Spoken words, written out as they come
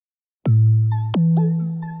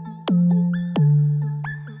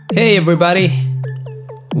Hey everybody,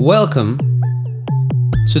 welcome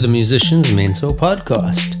to the Musician's Mentor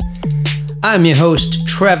Podcast. I'm your host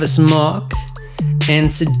Travis Mark,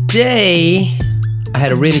 and today I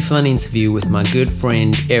had a really fun interview with my good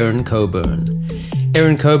friend Erin Coburn.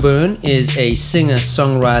 Erin Coburn is a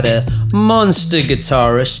singer-songwriter, monster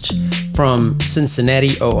guitarist from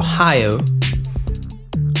Cincinnati, Ohio,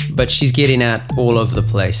 but she's getting out all over the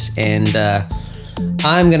place, and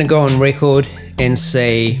I'm gonna go on record and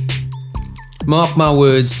say, mark my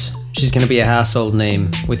words, she's going to be a household name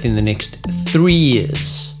within the next 3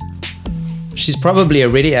 years. She's probably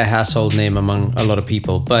already a household name among a lot of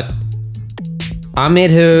people, but I met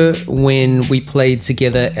her when we played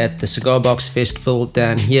together at the Cigar Box Festival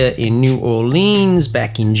down here in New Orleans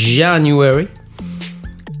back in January.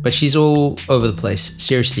 But she's all over the place.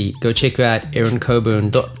 Seriously, go check her out,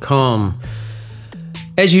 erincoburn.com.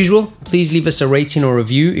 As usual, please leave us a rating or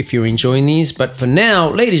review if you're enjoying these. But for now,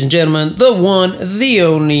 ladies and gentlemen, the one, the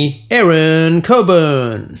only, Erin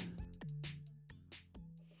Coburn.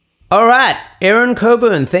 All right, Erin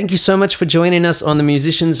Coburn, thank you so much for joining us on the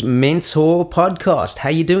Musician's Mentor Podcast. How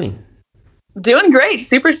you doing? Doing great.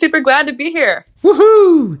 Super glad to be here.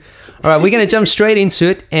 Woohoo! All right, we're going to jump straight into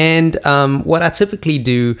it. And what I typically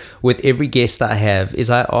do with every guest I have is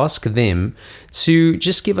I ask them to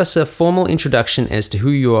just give us a formal introduction as to who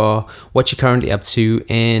you are, what you're currently up to,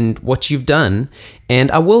 and what you've done.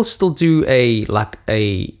 And I will still do a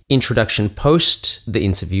introduction post the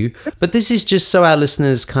interview, but this is just so our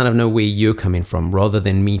listeners kind of know where you're coming from rather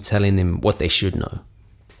than me telling them what they should know.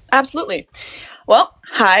 Absolutely. Well,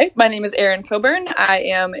 hi, my name is Erin Coburn. I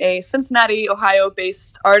am a Cincinnati,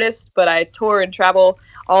 Ohio-based artist, but I tour and travel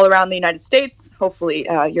all around the United States, hopefully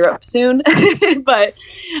Europe soon. But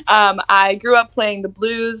I grew up playing the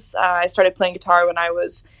blues. I started playing guitar when I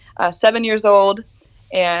was 7 years old,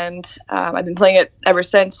 and I've been playing it ever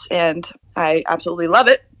since, and I absolutely love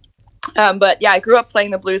it. But yeah, I grew up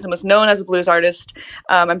playing the blues and was known as a blues artist.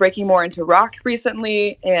 I'm breaking more into rock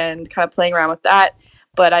recently and kind of playing around with that.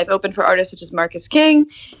 But I've opened for artists such as Marcus King,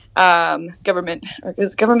 Government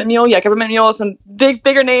Mule. Yeah, Government Mule, some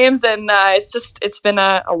bigger names. And it's been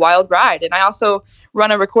a wild ride. And I also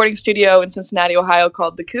run a recording studio in Cincinnati, Ohio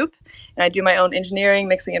called The Coop. And I do my own engineering,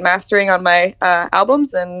 mixing and mastering on my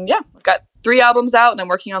albums. And yeah, I've got 3 albums out and I'm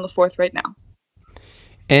working on the 4th right now.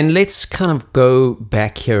 And let's kind of go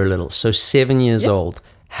back here a little. So 7 years old,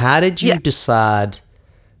 how did you decide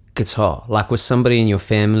guitar? Like, was somebody in your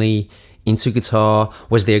family into guitar?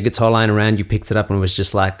 Was there a guitar lying around, you picked it up and was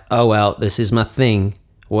just like, oh well, this is my thing?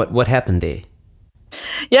 What happened there?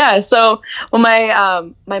 Yeah, so when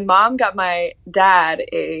my mom got my dad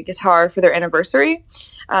a guitar for their anniversary,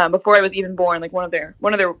 before I was even born, like one of their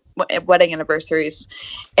wedding anniversaries,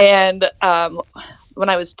 and when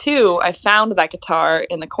I was 2, I found that guitar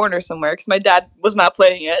in the corner somewhere because my dad was not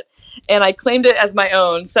playing it, and I claimed it as my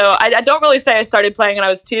own. So I don't really say I started playing when I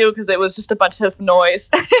was 2 because it was just a bunch of noise,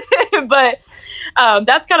 but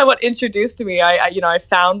that's kind of what introduced me. I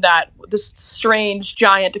found this strange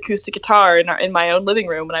giant acoustic guitar in my own living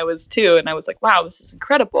room when I was 2, and I was like, wow, this is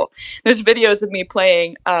incredible. There's videos of me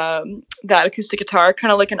playing that acoustic guitar,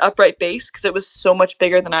 kind of like an upright bass, because it was so much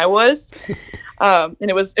bigger than I was. And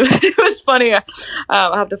it was funny.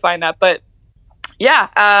 I'll have to find that, but yeah,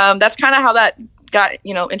 that's kind of how that got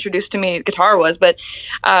introduced to me. Guitar was, but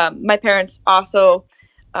my parents also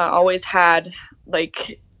always had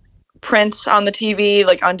like Prince on the TV,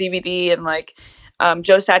 like on DVD, and like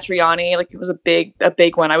Joe Satriani. Like, it was a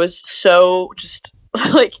big one. I was so just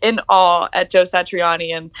like in awe at Joe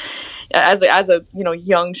Satriani, and as a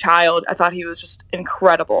young child, I thought he was just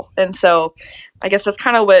incredible. And so I guess that's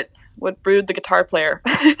kind of what brewed the guitar player.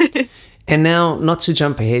 And now, not to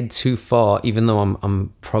jump ahead too far, even though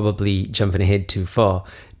I'm probably jumping ahead too far,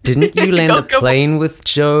 didn't you land up playing with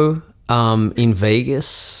Joe in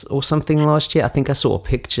Vegas or something last year? I think I saw a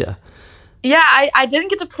picture. Yeah, I didn't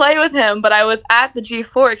get to play with him, but I was at the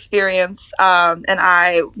G4 experience, and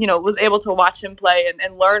I was able to watch him play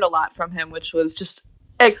and learn a lot from him, which was just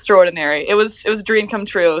extraordinary. It was a dream come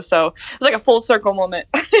true. So it was like a full circle moment.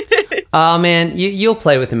 Oh man, you'll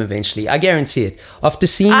play with him eventually. I guarantee it. After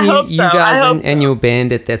seeing you guys and your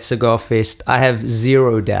band at that cigar fest, I have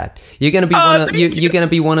zero doubt you're gonna be you're gonna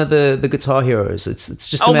be one of the guitar heroes. It's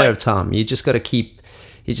just a matter of time. You just got to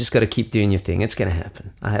keep doing your thing. It's gonna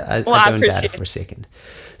happen. I don't doubt it for a second.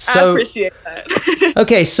 So I appreciate that.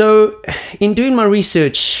 Okay, so in doing my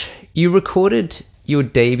research, you recorded your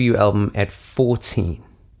debut album at 14.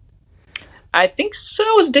 I think so.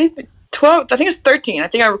 It was 12. I think it's 13. I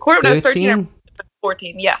think I recorded when I was 13.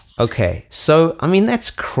 14, yes. Okay, so I mean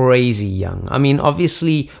that's crazy young. I mean,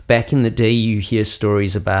 obviously back in the day, you hear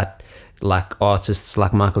stories about like artists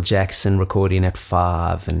like Michael Jackson recording at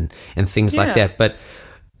 5 and things like Yeah. that. But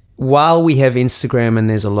while we have Instagram and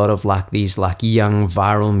there's a lot of like these like young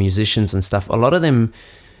viral musicians and stuff, a lot of them,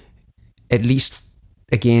 at least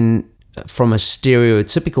again from a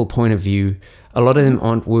stereotypical point of view, a lot of them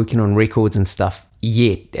aren't working on records and stuff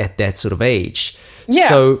yet at that sort of age. Yeah.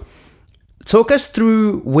 So talk us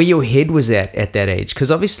through where your head was at that age,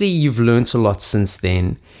 because obviously you've learnt a lot since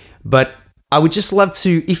then. But I would just love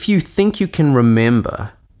to, if you think you can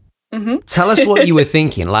remember, tell us what you were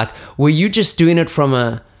thinking. Like, were you just doing it from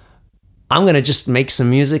a, I'm going to just make some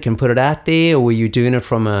music and put it out there? Or were you doing it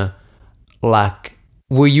from a, like,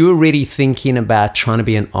 were you already thinking about trying to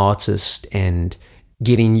be an artist and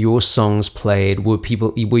getting your songs played? Were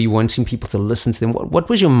you wanting people to listen to them? What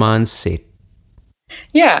was your mindset?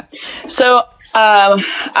 Yeah. So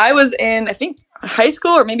I was in, I think, high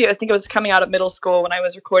school, or maybe I think it was coming out of middle school when I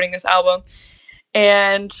was recording this album.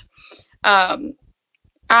 And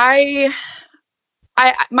I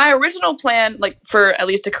my original plan, like for at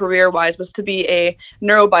least a career wise, was to be a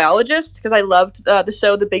neurobiologist, because I loved the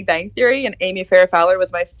show The Big Bang Theory, and Amy Farrah Fowler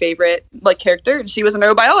was my favorite like character, and she was a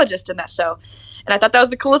neurobiologist in that show, and I thought that was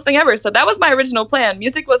the coolest thing ever. So that was my original plan.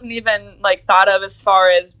 Music wasn't even like thought of as far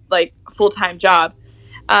as like full-time job.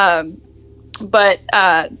 But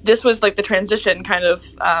this was like the transition kind of,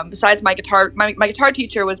 besides my guitar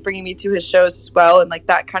teacher was bringing me to his shows as well, and like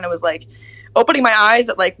that kind of was like opening my eyes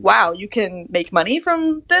at like, wow, you can make money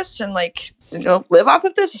from this and like, you know, live off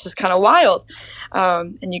of this. This is kind of wild.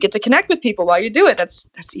 And you get to connect with people while you do it. That's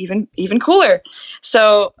even cooler.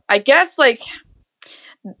 So I guess like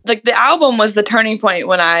the album was the turning point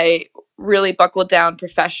when I really buckled down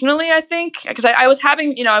professionally, I think, because I was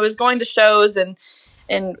having, you know, I was going to shows and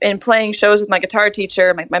playing shows with my guitar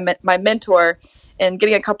teacher, my mentor, and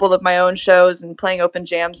getting a couple of my own shows and playing open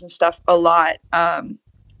jams and stuff a lot.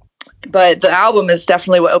 But the album is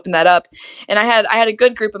definitely what opened that up. And I had a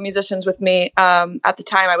good group of musicians with me. At the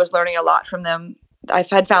time, I was learning a lot from them. I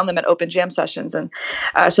had found them at open jam sessions. And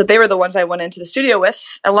so they were the ones I went into the studio with,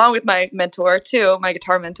 along with my mentor too, my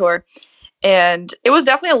guitar mentor. And it was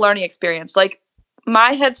definitely a learning experience. Like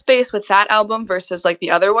my headspace with that album versus like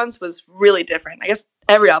the other ones was really different. I guess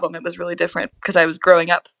every album, it was really different because I was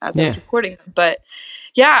growing up as I was recording them. But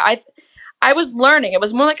yeah, I was learning. It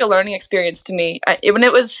was more like a learning experience to me. It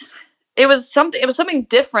was something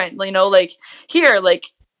different, you know, like here,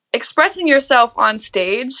 like expressing yourself on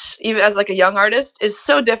stage, even as like a young artist, is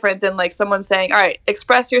so different than like someone saying, all right,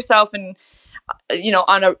 express yourself and, you know,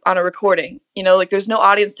 on a recording, you know, like there's no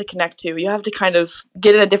audience to connect to. You have to kind of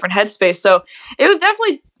get in a different headspace. So it was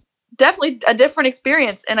definitely a different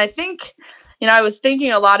experience. And I think, you know, I was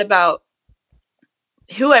thinking a lot about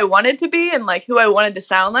who I wanted to be and like who I wanted to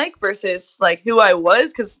sound like versus like who I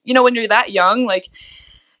was. Cause you know, when you're that young, like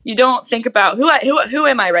you don't think about who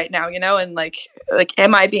am I right now, you know, and like,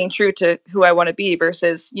 am I being true to who I want to be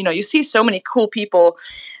versus, you know, you see so many cool people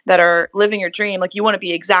that are living your dream. Like you want to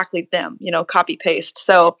be exactly them, you know, copy paste.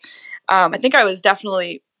 So I think I was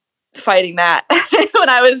definitely fighting that when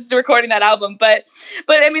I was recording that album. But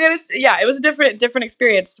I mean, it was a different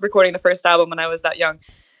experience recording the first album when I was that young.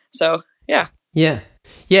 So yeah. Yeah,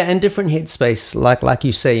 and different headspace, like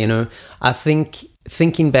you say, you know. I think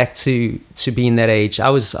thinking back to being that age, I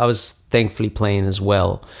was thankfully playing as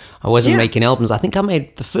well. I wasn't making albums. I think I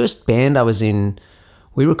made the first band I was in.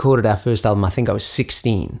 We recorded our first album. I think I was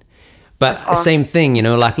 16. But awesome. Same thing, you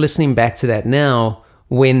know, like listening back to that now,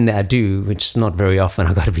 when I do, which is not very often,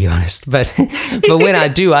 I got to be honest. But when I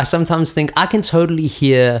do, I sometimes think I can totally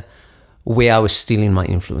hear where I was stealing my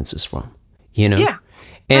influences from, you know. Yeah.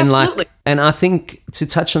 And absolutely. and I think to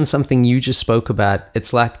touch on something you just spoke about,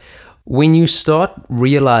 it's like when you start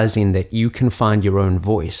realizing that you can find your own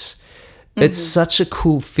voice, it's such a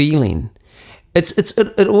cool feeling.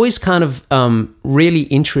 It always kind of really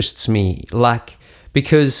interests me, like,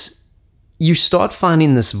 because you start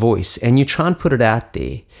finding this voice and you try and put it out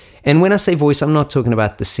there. And when I say voice, I'm not talking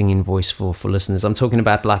about the singing voice for listeners. I'm talking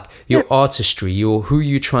about like your artistry, who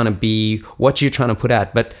you're trying to be, what you're trying to put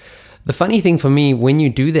out. But the funny thing for me, when you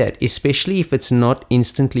do that, especially if it's not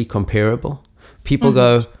instantly comparable, people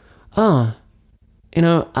go, oh, you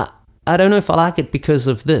know, I don't know if I like it because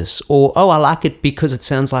of this, or, oh, I like it because it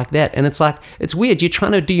sounds like that. And it's like, it's weird. You're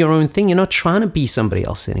trying to do your own thing. You're not trying to be somebody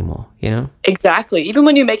else anymore, you know? Exactly. Even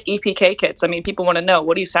when you make EPK kits, I mean, people want to know,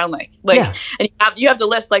 what do you sound like? And you have to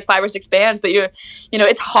list like 5 or 6 bands, but you know,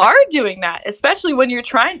 it's hard doing that, especially when you're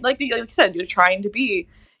trying, like you said, you're trying to be,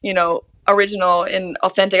 you know, original and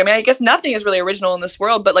authentic. I mean, I guess nothing is really original in this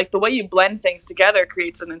world, but like the way you blend things together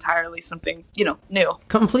creates an entirely something, new.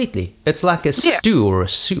 Completely. It's like a Yeah. stew or a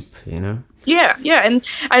soup, you know? Yeah, yeah, and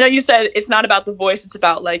I know you said it's not about the voice; it's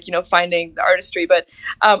about like finding the artistry. But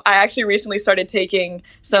I actually recently started taking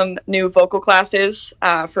some new vocal classes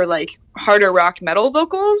for like harder rock metal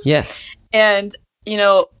vocals, Yeah. and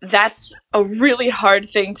that's a really hard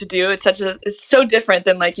thing to do. It's so different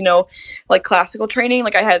than like like classical training.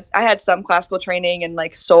 Like I had some classical training and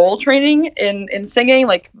like soul training in singing,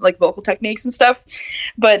 like vocal techniques and stuff,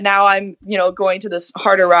 but now I'm going to this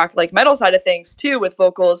harder rock like metal side of things too with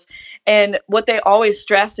vocals. And what they always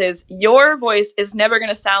stress is your voice is never going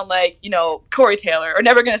to sound like Corey Taylor, or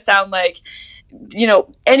never going to sound like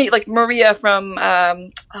any like Maria from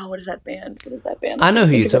what is that band? I know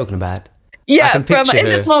who you're talking about. I Yeah, can from picture in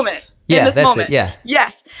her. this moment. Yeah, In this that's moment. it. Yeah.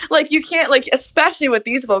 Yes. Like you can't, like, especially with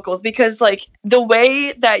these vocals, because like the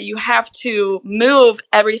way that you have to move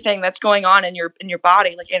everything that's going on in your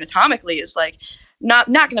body, like anatomically, is like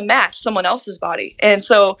not gonna match someone else's body. And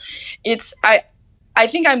so it's I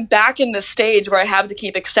think I'm back in the stage where I have to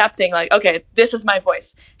keep accepting, like, okay, this is my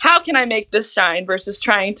voice. How can I make this shine versus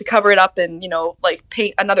trying to cover it up and, like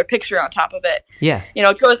paint another picture on top of it? Yeah.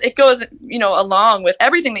 It goes, along with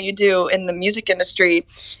everything that you do in the music industry.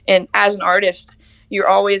 And as an artist, you're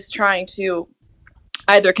always trying to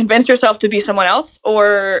either convince yourself to be someone else,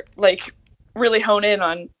 or like really hone in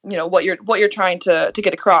on, what you're trying to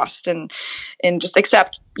get across, and just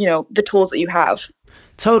accept, the tools that you have.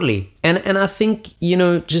 Totally. And I think,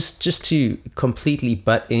 just to completely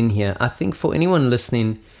butt in here, I think for anyone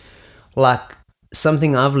listening, like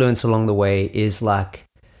something I've learned along the way is like,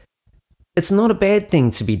 it's not a bad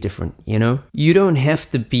thing to be different, You don't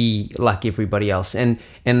have to be like everybody else. And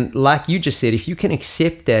like you just said, if you can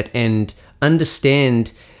accept that and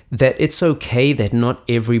understand that it's okay that not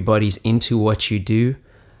everybody's into what you do,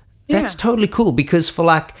 that's totally cool. Because for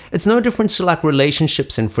like, it's no different to like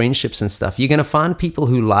relationships and friendships and stuff. You're going to find people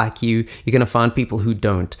who like you. You're going to find people who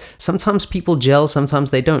don't. Sometimes people gel,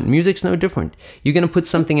 sometimes they don't. Music's no different. You're going to put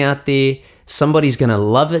something out there. Somebody's going to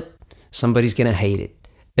love it. Somebody's going to hate it.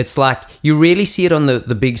 It's like, you really see it on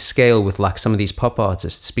the big scale with like some of these pop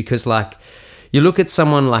artists, because like you look at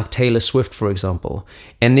someone like Taylor Swift, for example,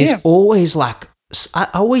 and there's always like, I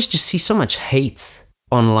always just see so much hate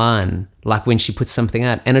online, like when she puts something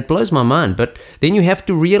out, and it blows my mind. But then you have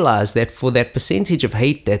to realize that for that percentage of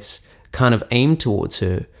hate that's kind of aimed towards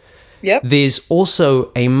her, there's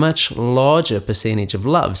also a much larger percentage of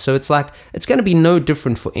love. So it's like, it's going to be no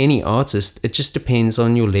different for any artist. It just depends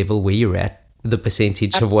on your level where you're at, the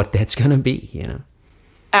percentage of what that's going to be,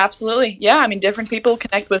 Absolutely. Yeah. I mean, different people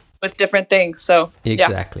connect with different things. So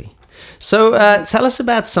exactly. Yeah. So tell us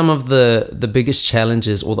about some of the biggest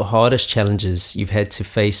challenges or the hardest challenges you've had to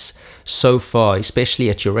face so far, especially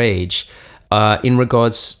at your age, in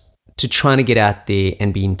regards to trying to get out there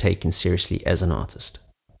and being taken seriously as an artist.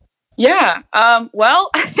 Yeah.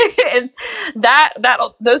 Well,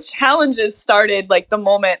 those challenges started like the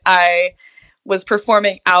moment I was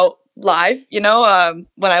performing out live,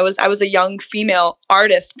 when I was a young female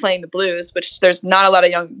artist playing the blues, which there's not a lot of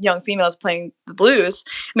young females playing the blues.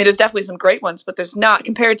 I mean, there's definitely some great ones, but there's not,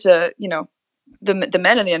 compared to, the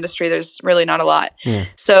men in the industry, there's really not a lot. Yeah.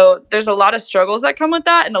 So there's a lot of struggles that come with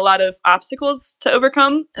that, and a lot of obstacles to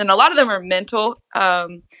overcome. And a lot of them are mental.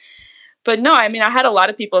 But no, I mean, I had a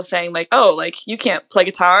lot of people saying like, oh, like you can't play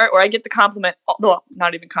guitar, or I get the compliment, well,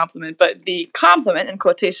 not even compliment, but the compliment in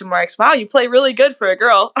quotation marks, wow, you play really good for a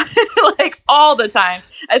girl, like all the time.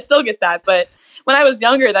 I still get that. But when I was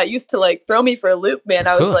younger, that used to like throw me for a loop, man.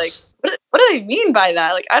 I was like, what do they mean by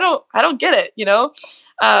that? Like, I don't get it.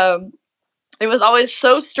 It was always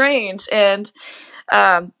so strange. And,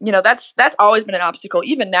 that's always been an obstacle.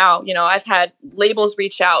 Even now, I've had labels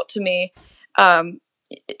reach out to me,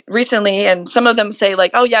 recently, and some of them say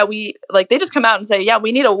like, oh yeah, we like, they just come out and say, yeah,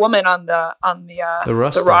 we need a woman on the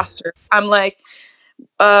roster. I'm like,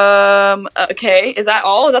 okay, is that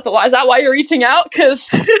all? Is that why you're reaching out? Because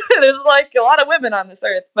there's like a lot of women on this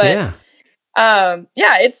earth. But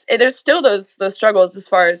there's still those struggles as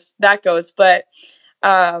far as that goes. But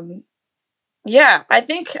I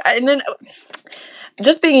think, and then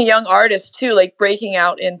just being a young artist too, like breaking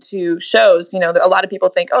out into shows, a lot of people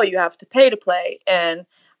think, oh, you have to pay to play. And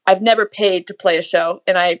I've never paid to play a show.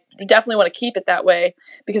 And I definitely want to keep it that way,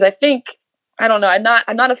 because I think, I don't know, I'm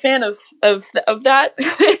not a fan of that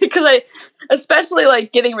because I, especially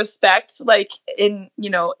like getting respect, like in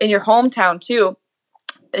your hometown too.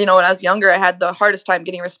 When I was younger, I had the hardest time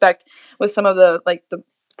getting respect with some of the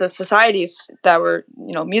societies that were,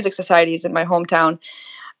 music societies in my hometown.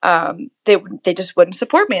 they just wouldn't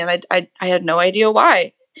support me, and I had no idea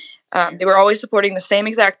why. They were always supporting the same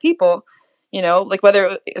exact people, like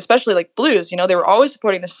whether, especially like blues, they were always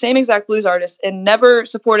supporting the same exact blues artists and never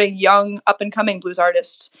supporting young up and coming blues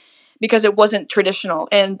artists because it wasn't traditional.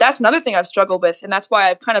 And that's another thing I've struggled with. And that's why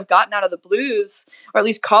I've kind of gotten out of the blues, or at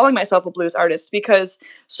least calling myself a blues artist, because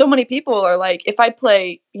so many people are like, if I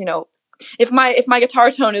play, if my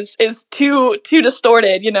guitar tone is too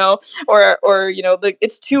distorted, or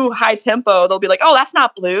it's too high tempo, they'll be like, oh, that's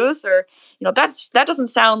not blues, or that doesn't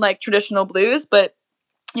sound like traditional blues. But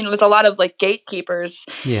there's a lot of like gatekeepers,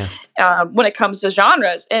 Yeah. When it comes to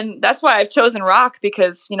genres, and that's why I've chosen rock,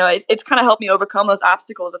 because it's kind of helped me overcome those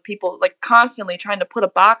obstacles of people like constantly trying to put a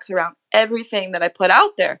box around everything that I put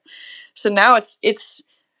out there. So now it's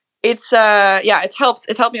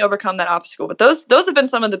helped me overcome that obstacle. But those have been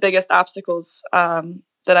some of the biggest obstacles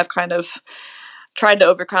that I've kind of tried to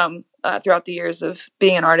overcome throughout the years of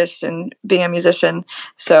being an artist and being a musician.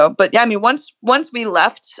 So, but yeah, I mean, once we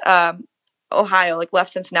left Ohio, like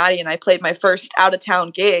left Cincinnati, and I played my first out of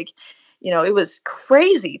town gig, it was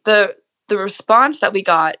crazy. The response that we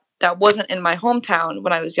got that wasn't in my hometown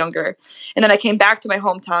when I was younger. And then I came back to my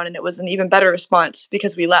hometown and it was an even better response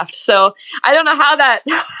because we left. So I don't know how that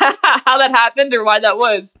how that happened or why that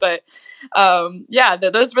was, but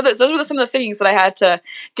those were some of the things that I had to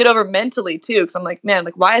get over mentally too. Cause I'm like, man,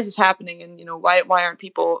 like why is this happening? And why aren't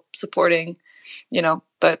people supporting,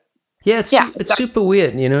 but yeah, it's super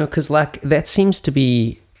weird, because like that seems to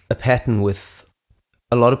be a pattern with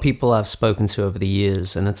a lot of people I've spoken to over the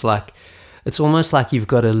years. And it's like, it's almost like you've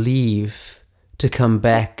got to leave to come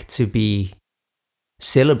back to be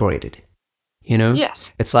celebrated,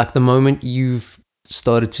 Yes. It's like the moment you've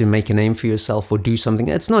started to make a name for yourself or do something,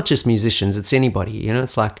 it's not just musicians, it's anybody,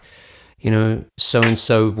 it's like,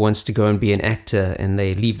 so-and-so wants to go and be an actor and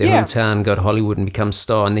they leave their hometown, go to Hollywood and become a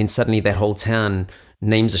star, and then suddenly that whole town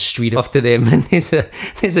names a street after them and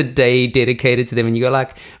there's a day dedicated to them, and you go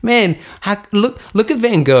like, man, look at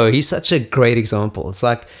Van Gogh, he's such a great example. It's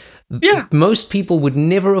like, most people would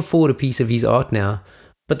never afford a piece of his art now,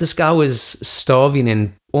 but this guy was starving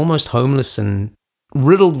and almost homeless and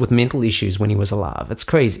riddled with mental issues when he was alive. It's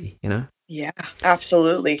crazy, Yeah,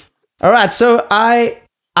 absolutely. All right, so I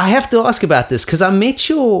have to ask about this because I met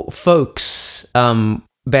your folks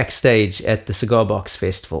backstage at the Cigar Box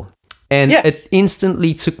Festival. And it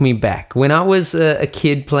instantly took me back. When I was a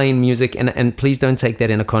kid playing music, and please don't take that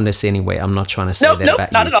in a condescending way. I'm not trying to say that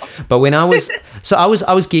about not you. at all. But when I was, I was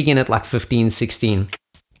gigging at like 15, 16.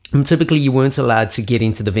 And typically you weren't allowed to get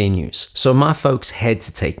into the venues. So my folks had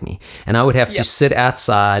to take me. And I would have to sit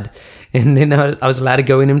outside. And then I was allowed to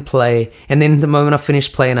go in and play. And then the moment I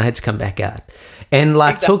finished playing, I had to come back out. And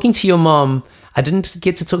like talking to your mom, I didn't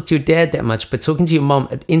get to talk to your dad that much, but talking to your mom,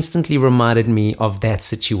 it instantly reminded me of that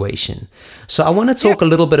situation. So I want to talk a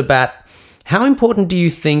little bit about how important do you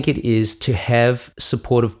think it is to have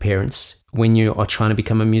supportive parents when you are trying to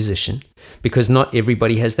become a musician? Because not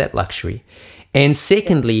everybody has that luxury. And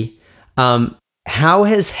secondly, how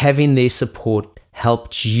has having their support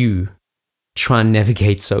helped you try and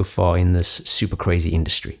navigate so far in this super crazy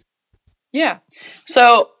industry? Yeah.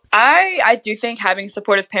 So I do think having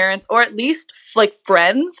supportive parents, or at least like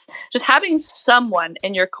friends, just having someone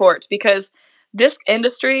in your court, because this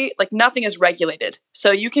industry, like nothing is regulated.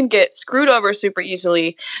 So you can get screwed over super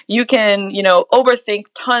easily. You can, overthink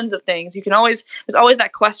tons of things. There's always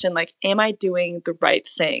that question, like, am I doing the right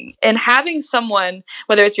thing? And having someone,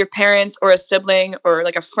 whether it's your parents or a sibling or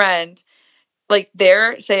like a friend, like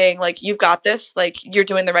they're saying like, you've got this, like you're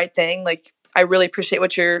doing the right thing. Like, I really appreciate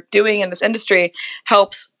what you're doing in this industry,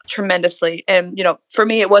 helps tremendously. And, for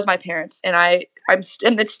me, it was my parents, and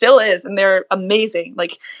and it still is. And they're amazing.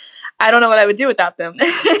 Like, I don't know what I would do without them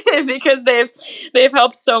because they've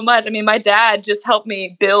helped so much. I mean, my dad just helped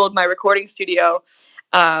me build my recording studio.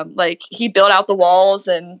 Like he built out the walls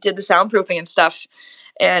and did the soundproofing and stuff.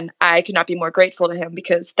 And I could not be more grateful to him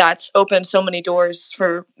because that's opened so many doors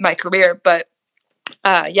for my career. But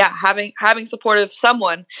having supportive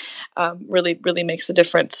someone really, really makes a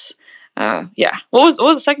difference. What was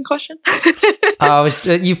the second question?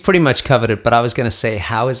 You've pretty much covered it, but I was going to say,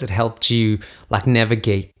 how has it helped you like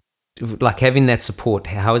navigate, like having that support?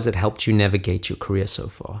 How has it helped you navigate your career so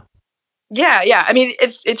far? Yeah. I mean,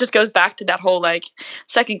 it just goes back to that whole like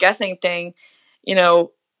second guessing thing.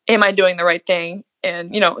 Am I doing the right thing?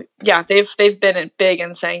 And they've been big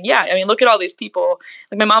in saying, I mean, look at all these people.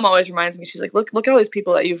 Like my mom always reminds me, she's like, look at all these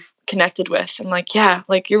people that you've connected with. I'm like, yeah,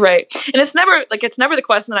 like you're right. And it's never the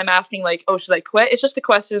question that I'm asking, like, oh, should I quit? It's just the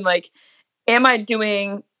question, like, am I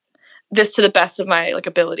doing this to the best of my like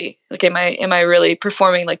ability? Like, am I really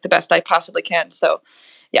performing like the best I possibly can? So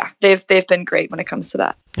yeah, they've been great when it comes to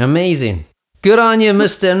that. Amazing. Good on you,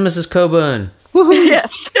 Mr. and Mrs. Coburn. Woohoo.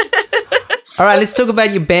 Yes. All right, let's talk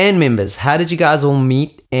about your band members. How did you guys all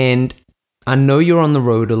meet? And I know you're on the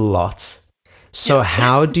road a lot. So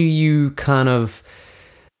how do you kind of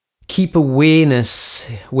keep awareness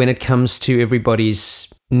when it comes to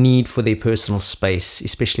everybody's need for their personal space,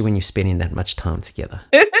 especially when you're spending that much time together?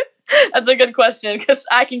 That's a good question, because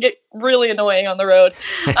I can get really annoying on the road.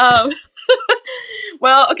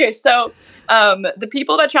 Well, okay, so the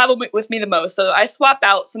people that travel with me the most, so I swap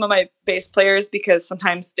out some of my bass players because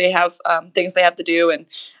sometimes they have things they have to do, and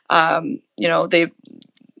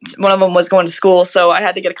one of them was going to school, so I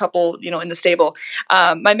had to get a couple, in the stable.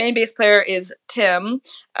 My main bass player is Tim.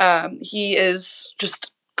 He is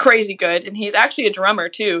just crazy good, and he's actually a drummer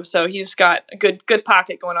too, so he's got a good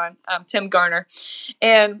pocket going on. Tim Garner,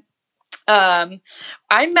 and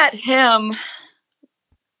I met him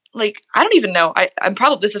like, I don't even know.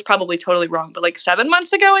 This is probably totally wrong, but like 7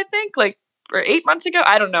 months ago, I think, like, or 8 months ago.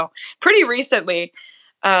 I don't know. Pretty recently.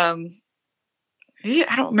 Maybe,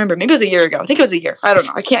 I don't remember. Maybe it was a year ago. I think it was a year. I don't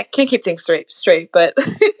know. I can't keep things straight, but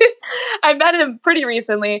I met him pretty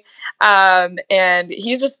recently. And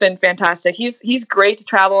he's just been fantastic. He's great to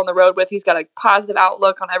travel on the road with. He's got a positive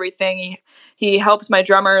outlook on everything. He helps my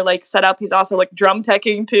drummer like set up. He's also like drum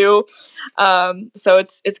teching too. So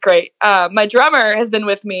it's great. My drummer has been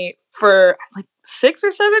with me for like 6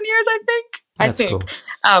 or 7 years, I think. That's cool.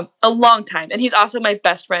 A long time. And he's also my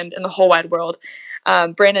best friend in the whole wide world.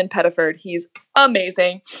 Brandon Pettiford. He's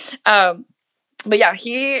amazing. But yeah,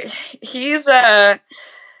 he's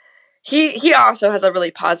he also has a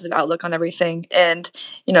really positive outlook on everything. And,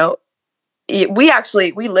 we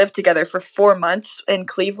lived together for 4 months in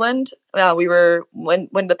Cleveland. We were,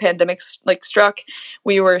 when the pandemic struck,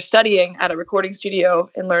 we were studying at a recording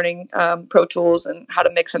studio and learning Pro Tools and how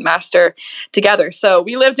to mix and master together. So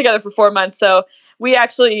we lived together for 4 months. So we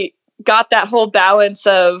actually got that whole balance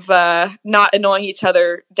of not annoying each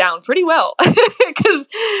other down pretty well, because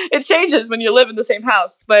it changes when you live in the same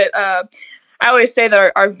house. But I always say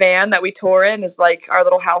that our van that we tour in is like our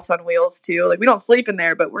little house on wheels too. Like, we don't sleep in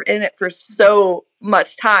there, but we're in it for so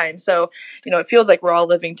much time. So, it feels like we're all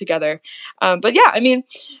living together. But yeah, I mean,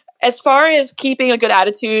 as far as keeping a good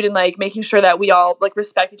attitude and like making sure that we all like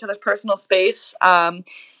respect each other's personal space,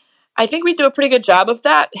 I think we do a pretty good job of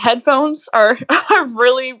that. Headphones are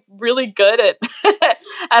really, really good at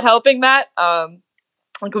at helping that.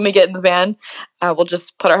 Like, when we get in the van, we'll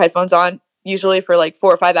just put our headphones on, usually for like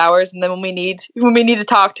 4 or 5 hours, and then when we need to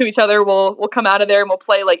talk to each other, we'll come out of there and we'll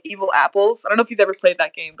play like Evil Apples. I don't know if you've ever played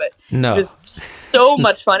that game, but no. It was so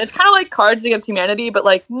much fun. It's kind of like Cards Against Humanity, but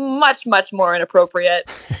like much more inappropriate.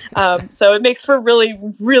 So it makes for really,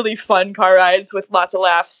 really fun car rides with lots of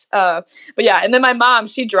laughs. But yeah, and then my mom,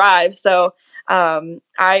 she drives, so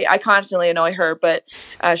I constantly annoy her, but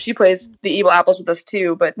she plays the Evil Apples with us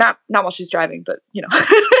too, but not while she's driving, but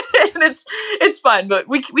and it's fun. But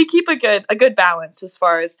we keep a good balance as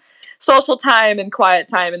far as social time and quiet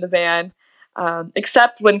time in the van.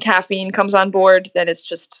 Except when caffeine comes on board, then it's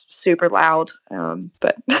just super loud.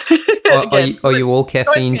 But again, are you all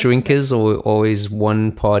caffeine drinkers, or is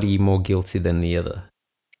one party more guilty than the other?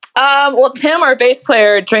 Well, Tim, our bass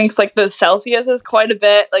player, drinks like the Celsiuses quite a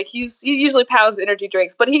bit. Like, he usually pounds energy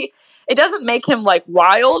drinks, but it doesn't make him like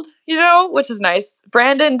wild, which is nice.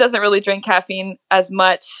 Brandon doesn't really drink caffeine as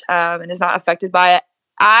much, and is not affected by it.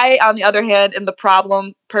 I, on the other hand, am the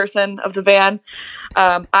problem person of the van.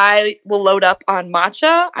 I will load up on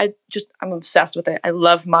matcha. I'm obsessed with it. I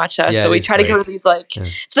love matcha. Yeah, so we try to go to these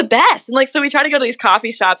it's the best. And like, so we try to go to these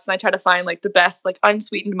coffee shops, and I try to find like the best like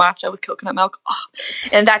unsweetened matcha with coconut milk. Oh,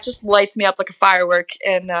 and that just lights me up like a firework.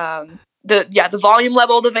 And the volume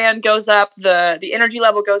level of the van goes up, the energy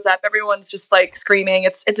level goes up. Everyone's just like screaming.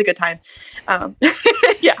 It's a good time.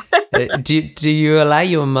 Yeah. Do you allow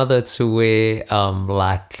your mother to wear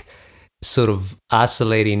like sort of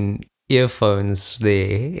isolating earphones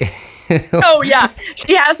there? Oh yeah,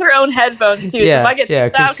 she has her own headphones too. Yeah, so if I get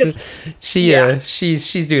out,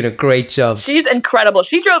 she's doing a great job. She's incredible.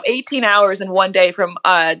 She drove 18 hours in one day from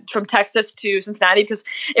Texas to Cincinnati, because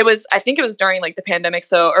I think it was during like the pandemic,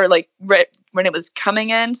 so, or like right when it was coming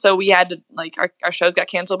in, so we had to like our shows got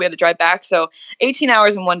canceled. We had to drive back, so 18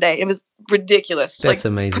 hours in one day. It was ridiculous. That's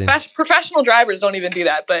like, amazing. Professional drivers don't even do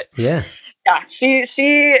that, but yeah. Yeah,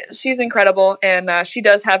 she's incredible, and she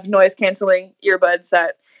does have noise canceling earbuds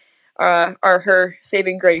that are her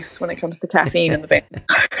saving grace when it comes to caffeine in the band.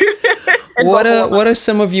 What are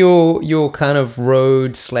some of your kind of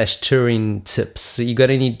road / touring tips? So you got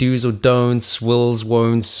any do's or don'ts, wills,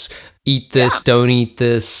 won'ts, eat this, don't eat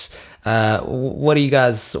this? What do you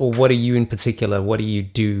guys, or what do you in particular, what do you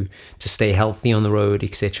do to stay healthy on the road,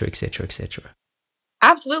 etc., etc., etc.?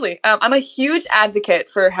 Absolutely. I'm a huge advocate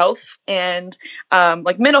for health and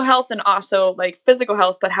like mental health and also like physical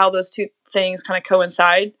health, but how those two things kind of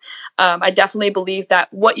coincide. I definitely believe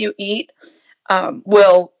that what you eat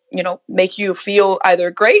will, make you feel either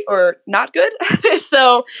great or not good.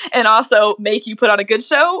 So, and also make you put on a good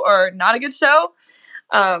show or not a good show.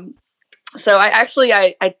 So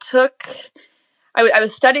I took I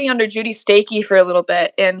was studying under Judy Stakey for a little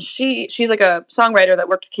bit, and she's like a songwriter that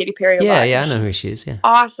worked with Katy Perry a lot. Yeah, I know who she is. Yeah,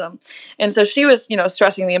 awesome. And so she was,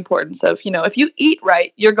 stressing the importance of, if you eat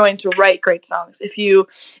right, you're going to write great songs. If you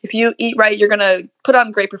eat right, you're going to put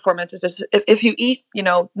on great performances. If you eat,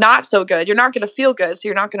 not so good, you're not going to feel good, so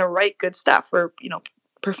you're not going to write good stuff or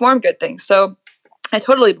perform good things. So I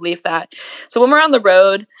totally believe that. So when we're on the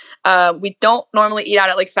road, we don't normally eat out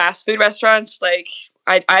at like fast food restaurants. Like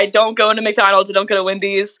I don't go into McDonald's. I don't go to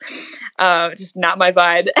Wendy's. Just not my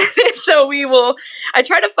vibe. So I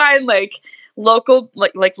try to find like local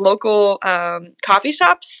coffee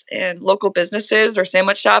shops and local businesses or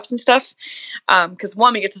sandwich shops and stuff. Because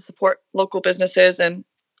one, we get to support local businesses, and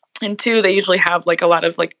two, they usually have like a lot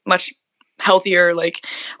of like much healthier like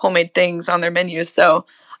homemade things on their menus. So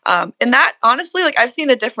and that honestly, like I've seen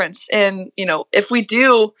a difference in, if we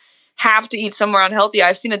do have to eat somewhere unhealthy,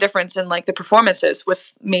 I've seen a difference in like the performances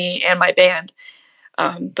with me and my band.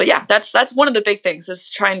 But yeah, that's one of the big things is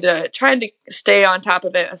trying to stay on top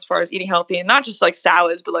of it as far as eating healthy, and not just like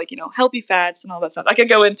salads, but like, healthy fats and all that stuff. I could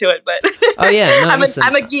go into it, but oh yeah, no,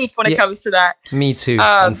 I'm a geek when it comes to that. Me too,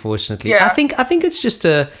 unfortunately. Yeah. I think it's just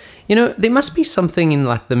there must be something in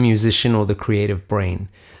like the musician or the creative brain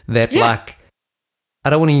that like, I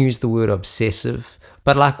don't want to use the word obsessive,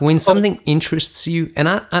 but like when something interests you, and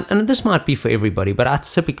and this might be for everybody, but I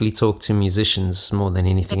typically talk to musicians more than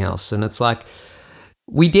anything else, and it's like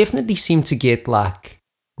we definitely seem to get like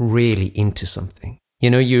really into something.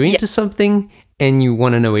 You're into something and you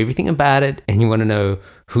want to know everything about it, and you want to know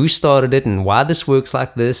who started it and why this works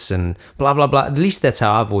like this and blah blah blah. At least that's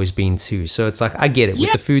how I've always been too. So it's like I get it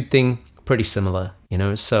with the food thing, pretty similar,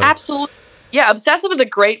 So absolutely. Yeah, obsessive is a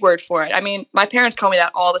great word for it. I mean, my parents call me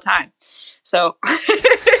that all the time, so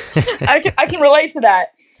I can relate to that.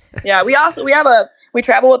 Yeah, we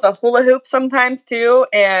travel with a hula hoop sometimes too,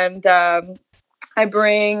 and I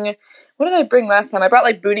bring. What did I bring last time? I brought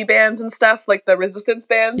like booty bands and stuff, like the resistance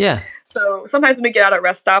bands. Yeah. So sometimes when we get out at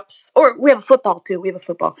rest stops, or we have a football too. We have a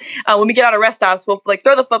football. When we get out at rest stops, we'll like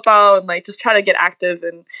throw the football and like just try to get active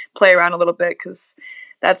and play around a little bit, because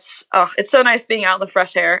it's so nice being out in the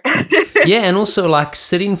fresh air. Yeah, and also like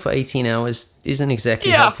sitting for 18 hours isn't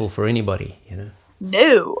exactly helpful for anybody,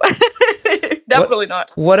 No, definitely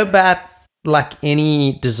not. What about like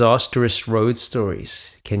any disastrous road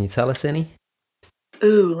stories? Can you tell us any?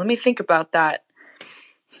 Ooh, let me think about that.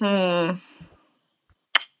 That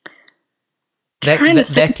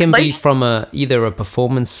can be from either a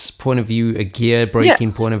performance point of view, a gear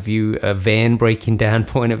breaking point of view, a van breaking down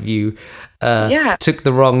point of view, took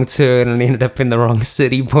the wrong turn and ended up in the wrong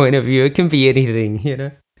city point of view. It can be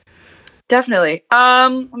anything, Definitely.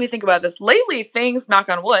 Let me think about this. Lately, things, knock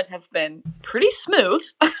on wood, have been pretty smooth.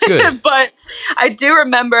 Good. But I do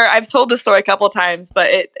remember, I've told this story a couple of times,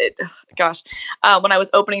 but when I was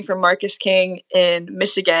opening for Marcus King in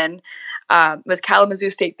Michigan, it was Kalamazoo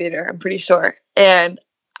State Theater, I'm pretty sure. And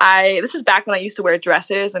this is back when I used to wear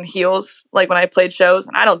dresses and heels, like when I played shows,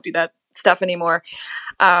 and I don't do that stuff anymore.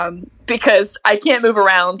 Because I can't move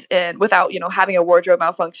around and without, having a wardrobe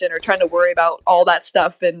malfunction or trying to worry about all that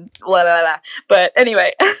stuff and blah, blah, blah. But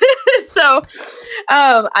anyway, so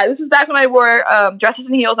this is back when I wore dresses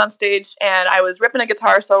and heels on stage, and I was ripping a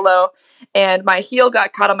guitar solo, and my heel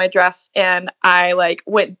got caught on my dress, and I like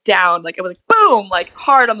went down, like it was like boom, like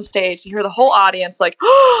hard on the stage. You hear the whole audience like,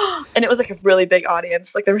 and it was like a really big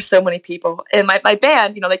audience. Like there were so many people, and my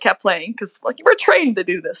band, they kept playing because like we're trained to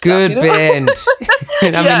do this. Good stuff, band.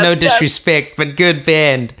 I mean, no disrespect, but good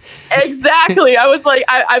band. Exactly. I was like,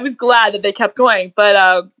 I was glad that they kept going, but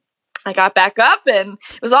I got back up and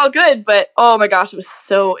it was all good. But oh my gosh, it was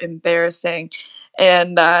so embarrassing,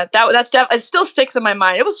 and it still sticks in my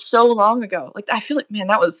mind. It was so long ago. Like I feel like, man,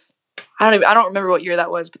 that was I don't remember what year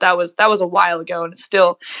that was, but that was a while ago, and it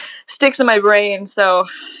still sticks in my brain. So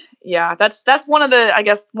yeah, that's one of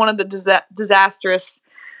the disastrous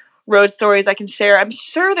road stories I can share. I'm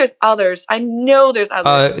sure there's others. I know there's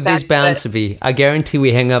others. There's bound to be. I guarantee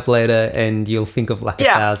we hang up later and you'll think of like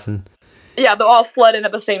 1,000. Yeah, they'll all flood in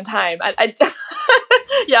at the same time.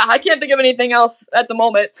 Yeah, I can't think of anything else at the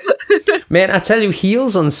moment. Man, I tell you,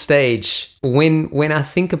 heels on stage, when I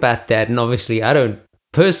think about that, and obviously I don't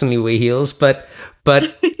personally wear heels, but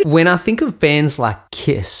when I think of bands like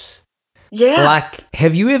Kiss, like,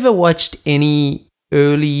 have you ever watched any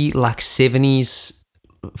early like 70s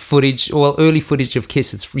footage, or early footage of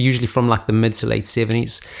Kiss? It's usually from like the mid to late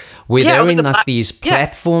 70s, where they're in like these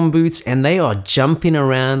platform boots and they are jumping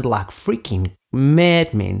around like freaking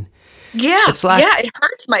madmen. Yeah, it's like, it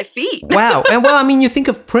hurts my feet. Wow. And well, I mean, you think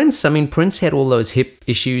of Prince. I mean, Prince had all those hip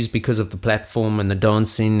issues because of the platform and the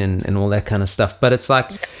dancing and all that kind of stuff. But it's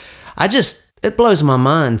like, it blows my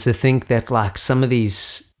mind to think that like some of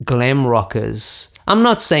these glam rockers, I'm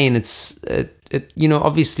not saying it's,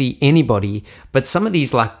 obviously anybody, but some of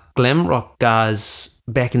these like glam rock guys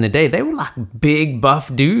back in the day, they were like big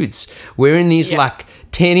buff dudes wearing these like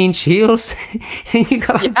 10-inch heels, and you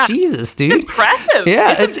go like, Jesus, dude, it's impressive.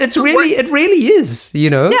 Yeah, it really is,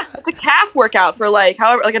 Yeah, it's a calf workout for like a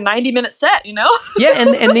 90-minute set, Yeah,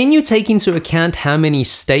 and then you take into account how many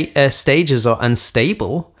stages are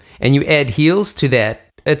unstable, and you add heels to that.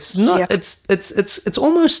 It's not. It's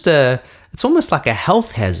almost like a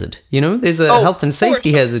health hazard. There's a health and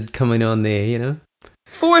safety hazard coming on there.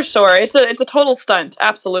 For sure, it's a total stunt.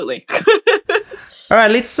 Absolutely. All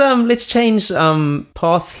right, let's change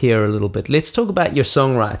path here a little bit. Let's talk about your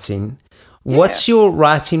songwriting. Yeah. What's your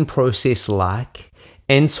writing process like?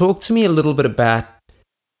 And talk to me a little bit about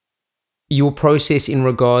your process in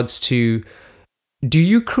regards to, do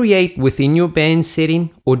you create within your band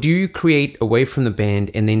setting, or do you create away from the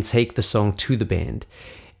band and then take the song to the band?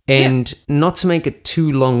 And not to make it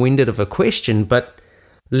too long-winded of a question, but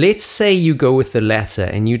let's say you go with the latter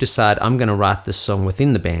and you decide, I'm going to write this song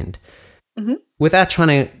within the band. Mm-hmm. Without trying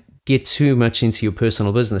to get too much into your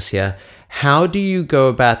personal business here, how do you go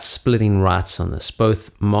about splitting rights on this, both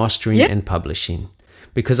mastering and publishing?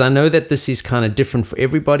 Because I know that this is kind of different for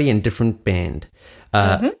everybody and different band.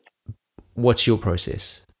 What's your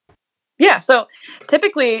process? Yeah, so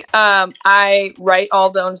typically I write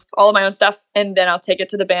all of my own stuff, and then I'll take it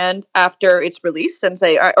to the band after it's released and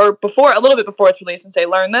say, or a little bit before it's released, and say,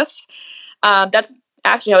 learn this. That's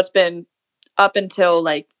actually how it's been up until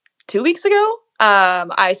like 2 weeks ago.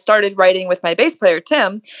 I started writing with my bass player,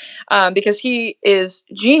 Tim, because he is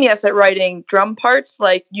genius at writing drum parts,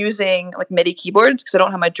 like using like MIDI keyboards, because I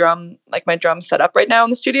don't have my drum set up right now in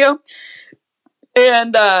the studio.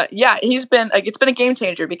 And it's been a game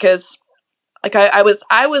changer, because like I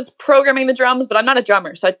was programming the drums, but I'm not a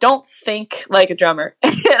drummer, so I don't think like a drummer.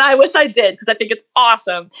 And I wish I did, because I think it's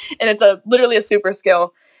awesome and it's literally a super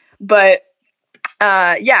skill. But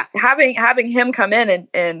having him come in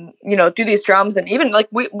and do these drums, and even like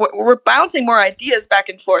we're bouncing more ideas back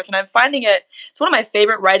and forth, and I'm finding it's one of my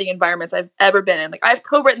favorite writing environments I've ever been in. Like, I've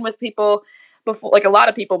co-written with people before, like a lot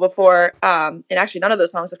of people before, and actually none of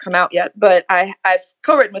those songs have come out yet, but I've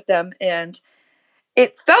co-written with them, and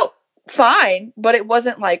it felt fine, but it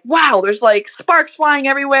wasn't like, wow, there's like sparks flying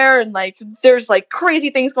everywhere, and like there's like crazy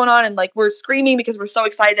things going on, and like we're screaming because we're so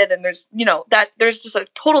excited, and there's that there's just a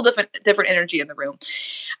total different energy in the room.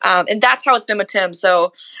 And that's how it's been with Tim.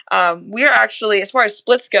 So we are actually, as far as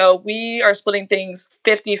splits go, we are splitting things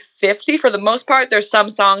 50-50 for the most part. There's some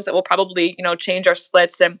songs that will probably change our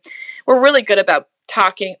splits, and we're really good about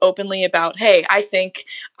talking openly about, hey, I think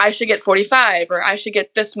I should get 45, or I should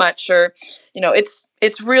get this much, or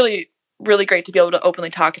it's really, really great to be able to openly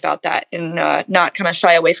talk about that and not kind of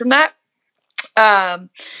shy away from that. And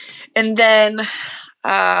then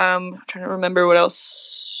I'm trying to remember what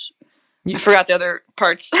else. I forgot the other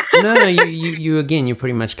parts. No, you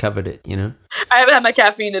pretty much covered it, I haven't had my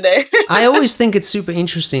caffeine today. I always think it's super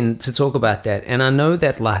interesting to talk about that. And I know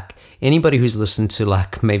that like anybody who's listened to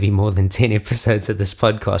like maybe more than 10 episodes of this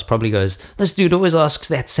podcast probably goes, this dude always asks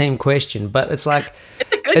that same question. But it's like,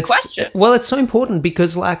 it's a good question. Well, it's so important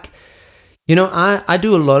because like, I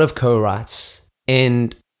do a lot of co-writes,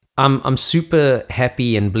 and I'm super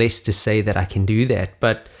happy and blessed to say that I can do that.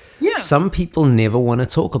 But some people never want to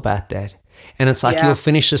talk about that. And it's like, you'll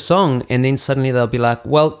finish a song and then suddenly they'll be like,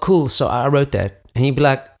 well, cool, so I wrote that. And you'd be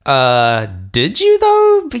like, did you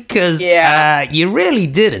though? Because you really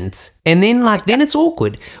didn't. And then like, then it's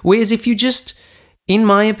awkward. Whereas if you just, in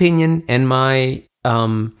my opinion and my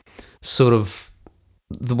sort of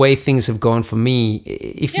the way things have gone for me,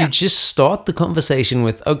 if you just start the conversation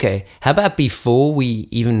with, okay, how about before we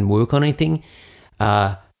even work on anything,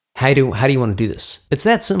 how do you want to do this? It's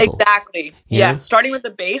that simple. Exactly. Yeah. Starting with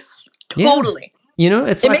the bass. Totally. You know,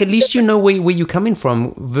 it's It like makes at a least you know difference. where you're coming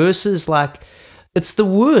from versus like it's the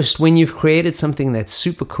worst when you've created something that's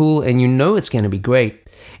super cool and you know it's going to be great.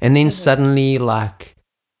 And then suddenly like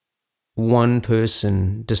one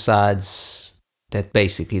person decides that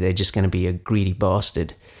basically they're just going to be a greedy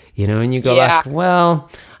bastard, you know, and you go Yeah. like, well,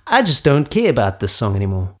 I just don't care about this song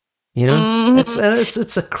anymore. You know, Mhm.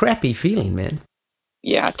 it's a crappy feeling, man.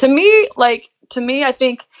 Yeah. To me, I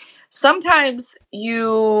think sometimes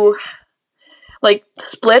you like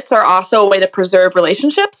splits are also a way to preserve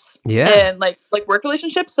relationships Yeah, and like work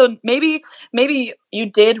relationships. So maybe you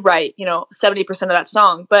did write, 70% of that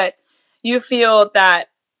song, but you feel that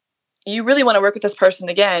you really want to work with this person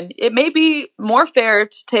again. It may be more fair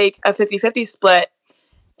to take a 50-50 split,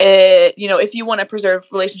 if you want to preserve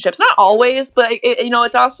relationships. Not always, but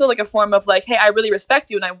it's also like a form of like, hey, I really respect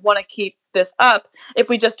you and I want to keep this up. If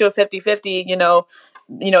we just do a 50-50,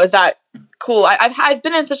 is that cool? I've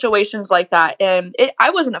been in situations like that, and I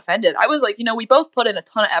wasn't offended. I was like, we both put in a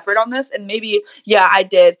ton of effort on this, and maybe, yeah, I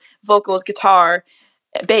did vocals, guitar,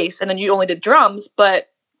 bass, and then you only did drums, but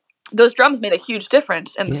those drums made a huge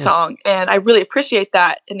difference in the yeah. song, and I really appreciate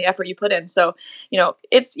that in the effort you put in. So,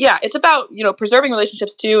 it's about, preserving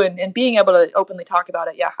relationships too, and being able to openly talk about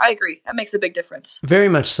it. Yeah, I agree. That makes a big difference. Very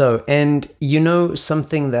much so. And you know,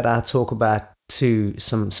 something that I talk about to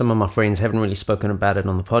some of my friends, haven't really spoken about it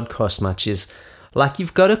on the podcast much, is like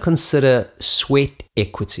you've got to consider sweat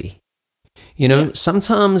equity. You know, Yeah.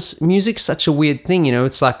 sometimes music's such a weird thing, you know,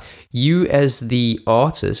 it's like you as the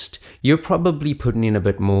artist, you're probably putting in a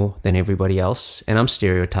bit more than everybody else. And I'm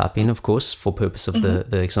stereotyping, of course, for purpose of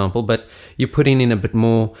the example, but you're putting in a bit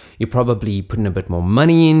more, you're probably putting a bit more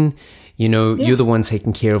money in. You know, Yeah. you're the one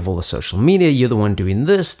taking care of all the social media, you're the one doing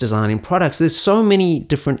this, designing products. There's so many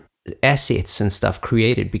different assets and stuff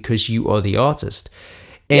created because you are the artist.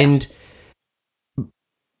 And Yes.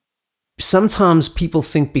 sometimes people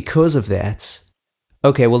think because of that,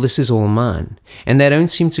 okay, well, this is all mine. And they don't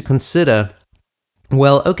seem to consider,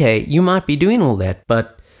 well, okay, you might be doing all that,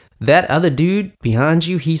 but that other dude behind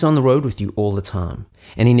you, he's on the road with you all the time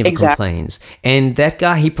and he never Exactly. complains. And that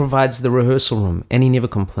guy, he provides the rehearsal room and he never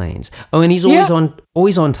complains. Oh, and he's Yeah.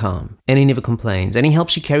 always on time and he never complains. And he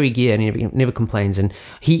helps you carry gear and he never complains. And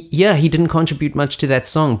he didn't contribute much to that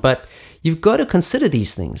song, but you've got to consider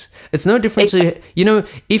these things. It's no different to,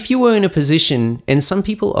 if you were in a position, and some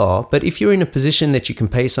people are, but if you're in a position that you can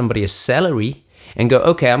pay somebody a salary and go,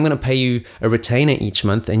 okay, I'm going to pay you a retainer each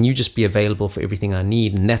month and you just be available for everything I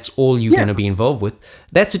need, and that's all you're going to be involved with,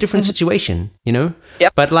 that's a different situation, you know?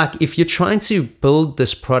 Yep. But like if you're trying to build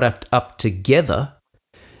this product up together,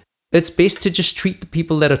 it's best to just treat the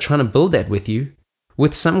people that are trying to build that with you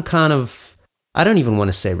with some kind of, I don't even want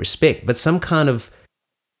to say respect, but some kind of,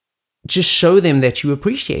 just show them that you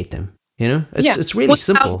appreciate them. You know, it's really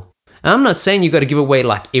simple. I'm not saying you got to give away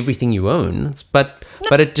like everything you own, but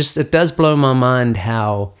it does blow my mind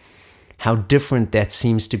how different that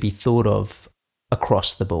seems to be thought of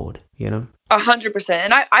across the board. You know, 100%.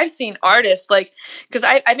 And I've seen artists like, because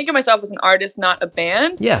I think of myself as an artist, not a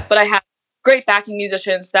band. Yeah. But I have great backing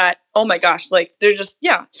musicians that, oh my gosh, like they're just,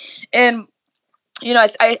 yeah. And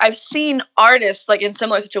I've seen artists like in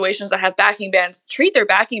similar situations that have backing bands treat their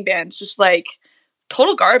backing bands just like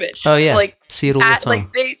total garbage. Oh yeah, Like see it all the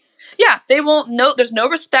time. they won't know. There's no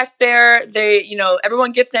respect there.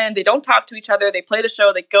 Everyone gets in. They don't talk to each other. They play the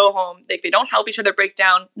show. They go home. They don't help each other break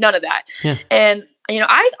down. None of that. Yeah. And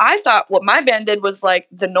I thought what my band did was like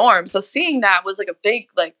the norm. So seeing that was like a big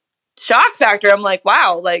like shock factor. I'm like,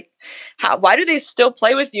 wow, like why do they still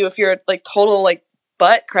play with you if you're like total like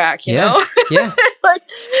butt crack, you know? Yeah.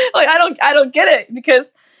 like I don't get it,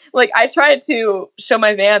 because like I try to show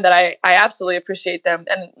my band that I absolutely appreciate them,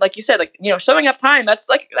 and like you said, like showing up time, that's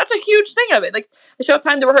a huge thing of it. Like they show up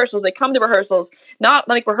time to rehearsals, they come to rehearsals. Not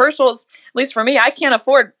like rehearsals, at least for me, I can't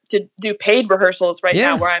afford to do paid rehearsals right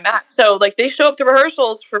now where I'm at. So like they show up to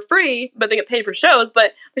rehearsals for free, but they get paid for shows,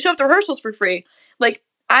 but they show up to rehearsals for free. Like,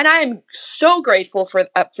 and I am so grateful for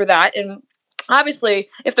that. And obviously,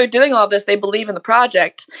 if they're doing all of this, they believe in the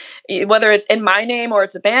project, whether it's in my name or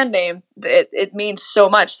it's a band name. It means so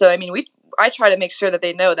much. So I mean, I try to make sure that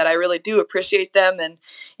they know that I really do appreciate them, and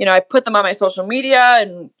I put them on my social media,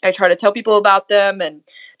 and I try to tell people about them and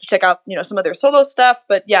to check out some of their solo stuff.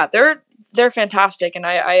 But yeah, they're fantastic, and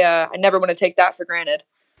I never want to take that for granted.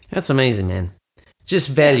 That's amazing, man. Just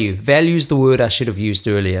value. Yeah. Value's the word I should have used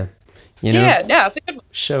earlier. You know? Yeah, it's a good one.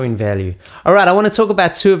 Showing value. All right, I want to talk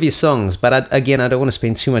about two of your songs, but I don't want to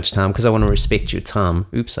spend too much time because I want to respect your time.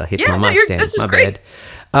 Oops, I hit my mic stand. My bad.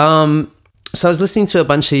 So I was listening to a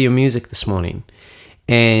bunch of your music this morning,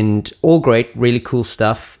 and all great, really cool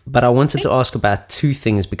stuff. But I wanted to ask about two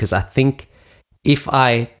things because I think if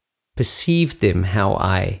I perceive them how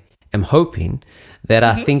I am hoping, that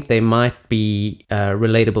I think they might be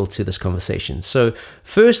relatable to this conversation. So,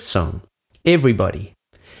 first song, Everybody.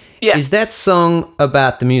 Yes. Is that song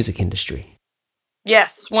about the music industry?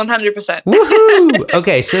 Yes, 100%. Woohoo!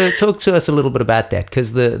 Okay, so talk to us a little bit about that,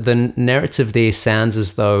 because the narrative there sounds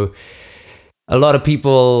as though a lot of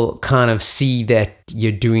people kind of see that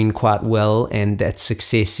you're doing quite well and that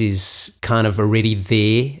success is kind of already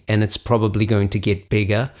there and it's probably going to get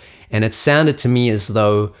bigger. And it sounded to me as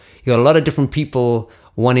though you got a lot of different people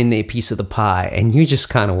wanting their piece of the pie and you just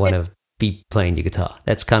kind of want to be playing your guitar.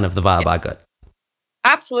 That's kind of the vibe I got.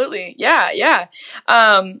 Absolutely. Yeah.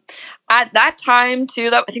 At that time too,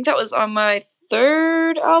 I think that was on my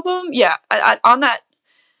third album. Yeah.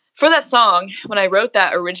 For that song, when I wrote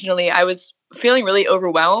that originally, I was feeling really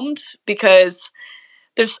overwhelmed because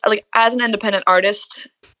there's like, as an independent artist,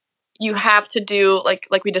 you have to do like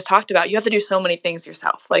we just talked about, you have to do so many things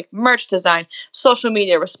yourself, like merch design, social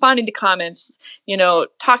media, responding to comments,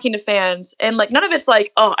 talking to fans, and like none of it's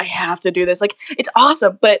like, oh, I have to do this. Like it's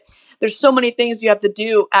awesome, but there's so many things you have to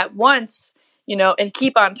do at once, and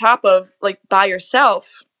keep on top of like by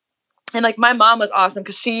yourself. And like my mom was awesome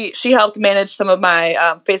because she helped manage some of my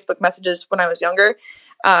Facebook messages when I was younger,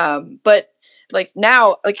 but like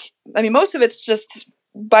now, like I mean, most of it's just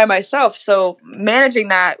by myself, so managing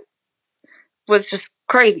that was just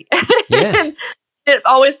crazy. Yeah. And it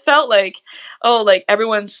always felt like, oh, like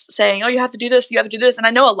everyone's saying, oh, you have to do this, you have to do this. And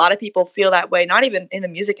I know a lot of people feel that way, not even in the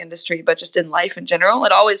music industry, but just in life in general.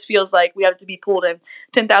 It always feels like we have to be pulled in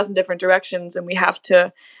 10,000 different directions and we have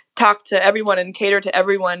to talk to everyone and cater to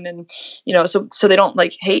everyone. And, so they don't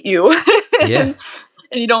like hate you. Yeah.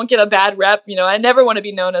 and you don't get a bad rep. I never want to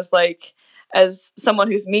be known as someone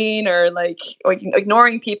who's mean or like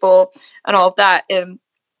ignoring people and all of that. And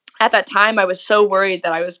at that time, I was so worried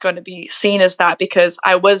that I was going to be seen as that because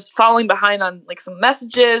I was falling behind on like some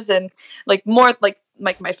messages and like more like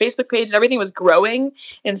my Facebook page and everything was growing.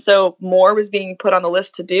 And so more was being put on the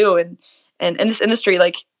list to do. And in this industry,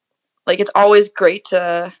 like it's always great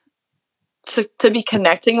to be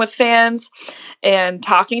connecting with fans and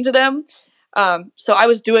talking to them. So I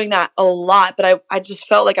was doing that a lot, but I just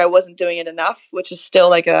felt like I wasn't doing it enough, which is still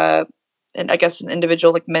like I guess an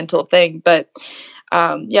individual like mental thing. But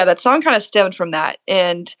that song kind of stemmed from that.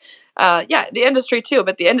 And the industry too.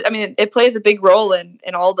 But it plays a big role in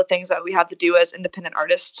all the things that we have to do as independent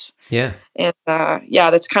artists. Yeah. And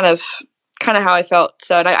that's kind of how I felt.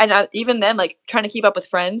 So and I even then, like trying to keep up with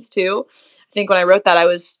friends too. I think when I wrote that, I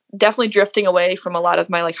was definitely drifting away from a lot of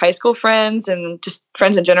my like high school friends and just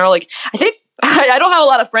friends in general. Like I think I don't have a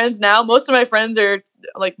lot of friends now. Most of my friends are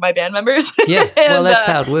like my band members. Yeah. Well, that's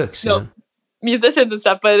how it works. Musicians and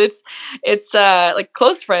stuff, but it's like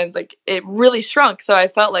close friends, like it really shrunk. So I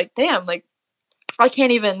felt like, damn, like I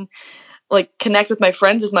can't even like connect with my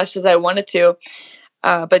friends as much as I wanted to.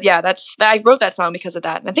 But yeah, I wrote that song because of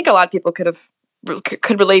that, and I think a lot of people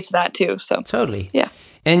could relate to that too. So totally. Yeah.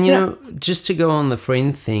 And just to go on the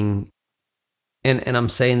friend thing, and I'm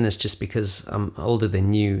saying this just because I'm older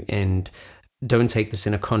than you, and don't take this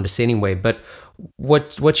in a condescending way, but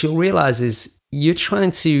what you'll realize is you're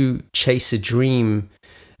trying to chase a dream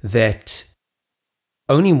that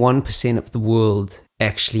only 1% of the world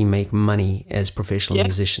actually make money as professional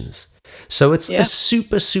musicians. So it's a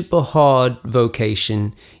super, super hard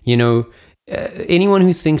vocation. Anyone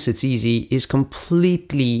who thinks it's easy is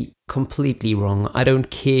completely wrong. I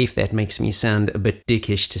don't care if that makes me sound a bit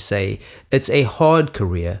dickish to say. It's a hard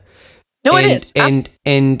career. No, it is.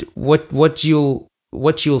 And what you'll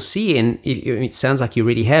see, and it sounds like you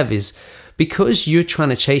already have, is because you're trying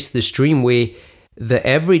to chase this dream where the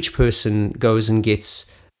average person goes and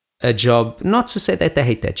gets a job, not to say that they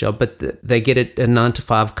hate that job, but they get a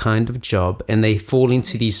 9-to-5 kind of job, and they fall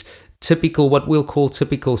into these typical, what we'll call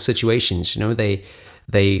typical situations.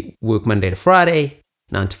 They work Monday to Friday,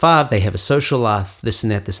 9 to 5, they have a social life, this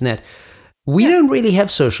and that. We don't really have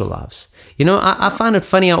social lives. I find it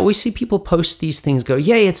funny. I always see people post these things, go,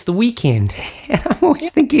 yay, it's the weekend. And I'm always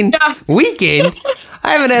thinking, weekend?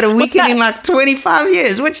 I haven't had a weekend in like 25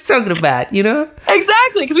 years. What you talking about,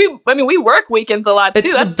 Exactly, because we work weekends a lot too.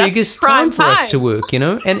 It's the biggest time for us to work,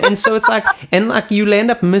 and so it's like, and like you'll end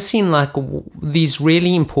up missing like these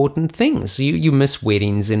really important things. You miss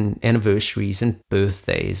weddings and anniversaries and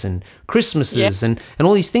birthdays and Christmases and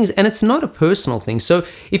all these things, and it's not a personal thing. So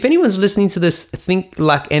if anyone's listening to this, think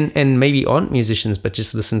like, and maybe aren't musicians, but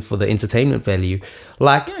just listen for the entertainment value,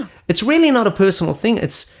 like it's really not a personal thing.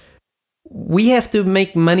 We have to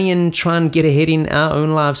make money and try and get ahead in our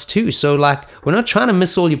own lives too. So like, we're not trying to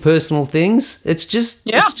miss all your personal things. It's just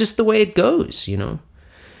the way it goes,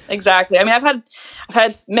 exactly. I mean, I've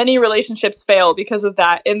had many relationships fail because of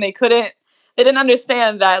that, and they didn't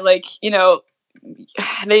understand that, like, oh,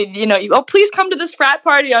 please come to this frat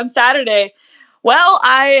party on Saturday. Well,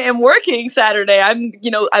 I am working Saturday.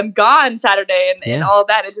 I'm gone Saturday, and Yeah. all of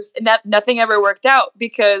that. Nothing ever worked out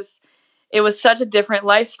because it was such a different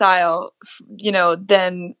lifestyle,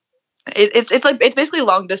 than it's basically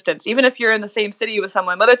long distance. Even if you're in the same city with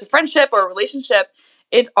someone, whether it's a friendship or a relationship,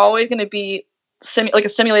 it's always going to be like a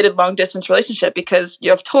simulated long distance relationship because you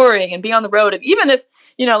have touring and being on the road, and even if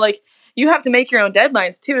like you have to make your own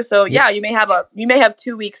deadlines too. So Yeah. yeah, you may have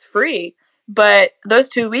 2 weeks free, but those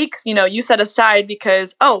 2 weeks, you set aside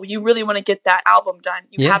because you really want to get that album done.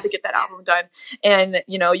 You Yeah. have to get that album done, and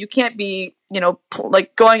you can't be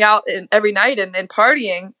like going out every night and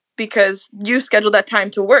partying because you scheduled that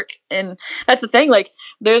time to work. And that's the thing, like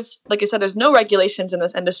I said, there's no regulations in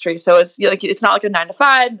this industry, so it's not like a 9 to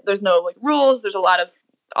 5. There's no like rules. There's a lot of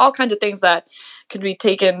all kinds of things that could be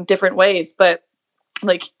taken different ways, but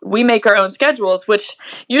like we make our own schedules, which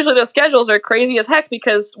usually those schedules are crazy as heck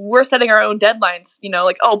because we're setting our own deadlines,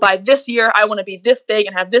 like, oh, by this year I want to be this big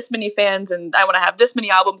and have this many fans and I want to have this many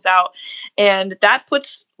albums out. And that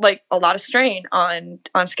puts like a lot of strain on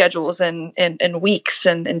schedules and weeks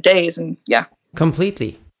and days. And yeah.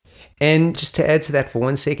 Completely. And just to add to that for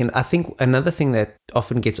 1 second, I think another thing that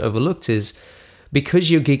often gets overlooked is because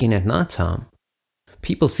you're gigging at nighttime,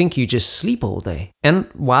 people think you just sleep all day. And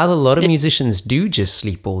while a lot of musicians do just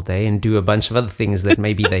sleep all day and do a bunch of other things that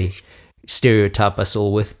maybe they stereotype us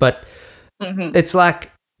all with, but it's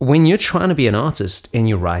like when you're trying to be an artist and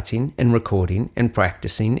you're writing and recording and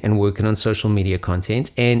practicing and working on social media content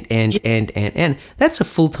and that's a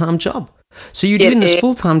full-time job. So you're doing this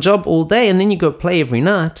full-time job all day and then you go play every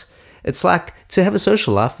night. It's like to have a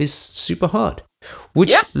social life is super hard,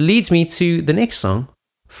 which leads me to the next song,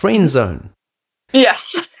 Friend Zone.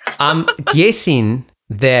 Yes. I'm guessing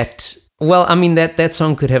that, well, I mean, that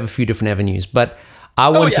song could have a few different avenues, but I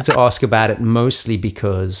wanted to ask about it mostly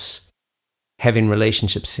because having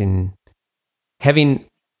relationships,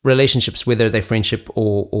 whether they're friendship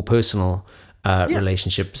or personal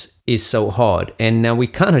relationships, is so hard. And now we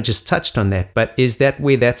kind of just touched on that, but is that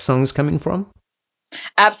where that song's coming from?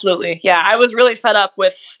 Absolutely. Yeah. I was really fed up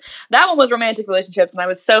with that one. Was romantic relationships, and I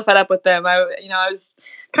was so fed up with them. I was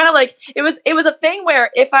kind of like, it was a thing where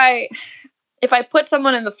if I put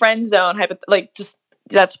someone in the friend zone, like just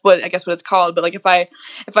that's what I guess what it's called. But like if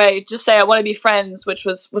I just say I want to be friends, which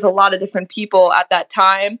was with a lot of different people at that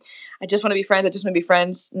time, I just want to be friends. I just want to be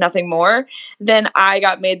friends, nothing more. Then I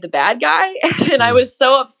got made the bad guy, and I was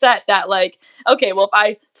so upset that like, okay, well if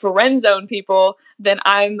I friend zone people, then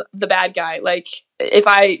I'm the bad guy. Like if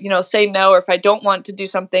I say no, or if I don't want to do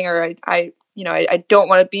something, or I don't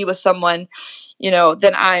want to be with someone,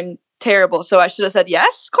 then I'm terrible. So I should have said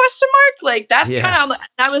yes, ? Like that's kind of,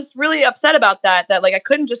 I was really upset about that like I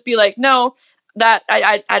couldn't just be like, no, that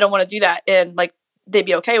I don't want to do that, and like they'd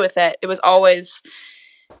be okay with it. It was always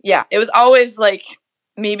like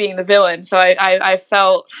me being the villain. So I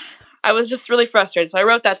felt I was just really frustrated. So I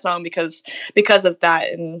wrote that song because of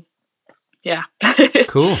that. And yeah.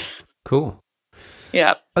 Cool.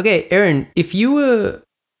 Yeah. Okay, Erin, if you were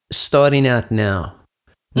starting out now,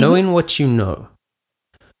 knowing what you know,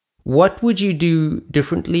 what would you do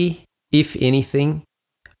differently, if anything?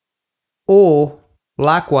 Or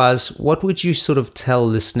likewise, what would you sort of tell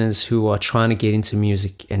listeners who are trying to get into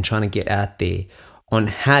music and trying to get out there on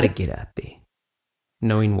how to get out there,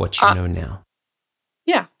 knowing what you know now?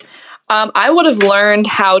 Yeah. I would have learned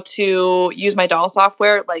how to use my DAW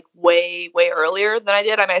software like way, way earlier than I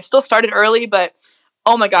did. I mean, I still started early, but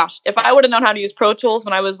oh my gosh, if I would have known how to use Pro Tools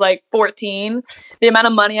when I was like 14, the amount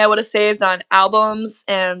of money I would have saved on albums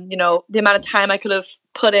and, the amount of time I could have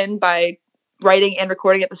put in by writing and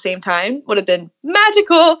recording at the same time would have been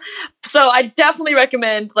magical. So I definitely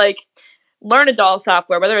recommend like learn a DAW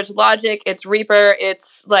software, whether it's Logic, it's Reaper,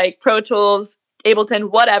 it's like Pro Tools, Ableton,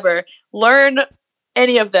 whatever. Learn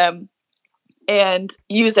any of them and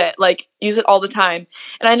use it all the time.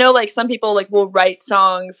 And I know like some people like will write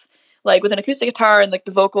songs like with an acoustic guitar and like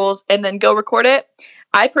the vocals and then go record it.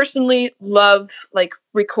 I personally love like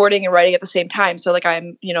recording and writing at the same time. So like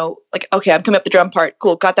I'm, like, okay, I'm coming up the drum part.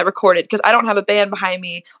 Cool. Got that recorded. Because I don't have a band behind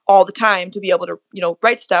me all the time to be able to,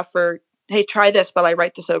 write stuff or, hey, try this while I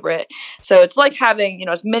write this over it. So it's like having,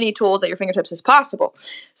 as many tools at your fingertips as possible.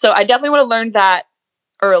 So I definitely would have learned that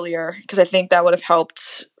earlier because I think that would have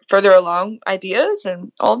helped further along ideas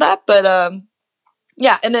and all that. But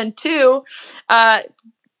yeah. And then 2,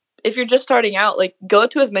 if you're just starting out, like go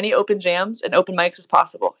to as many open jams and open mics as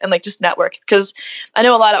possible and like just network. Because I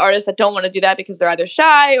know a lot of artists that don't want to do that because they're either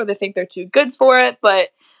shy or they think they're too good for it. But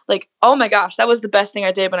like, oh my gosh, that was the best thing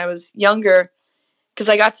I did when I was younger, because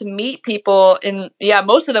I got to meet people, and yeah,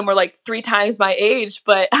 most of them were like 3 times my age,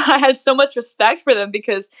 but I had so much respect for them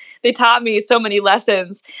because they taught me so many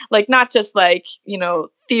lessons, like not just like,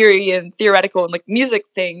 theory and theoretical and like music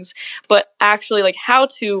things, but actually like how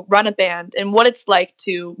to run a band and what it's like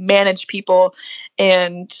to manage people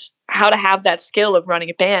and how to have that skill of running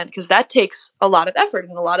a band, because that takes a lot of effort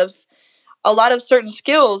and a lot of certain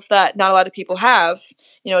skills that not a lot of people have.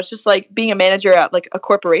 It's just like being a manager at like a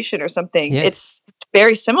corporation or something. Yeah. It's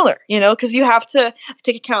very similar, because you have to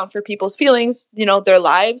take account for people's feelings, their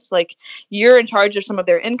lives. Like you're in charge of some of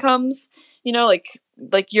their incomes,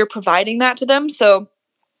 like you're providing that to them. So,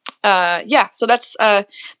 yeah, so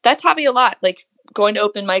that taught me a lot. Like going to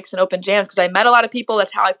open mics and open jams, because I met a lot of people.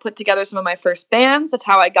 That's how I put together some of my first bands. That's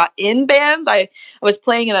how I got in bands. I was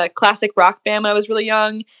playing in a classic rock band when I was really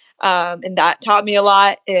young. And that taught me a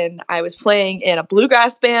lot. And I was playing in a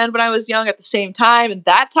bluegrass band when I was young at the same time, and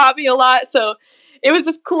that taught me a lot. So it was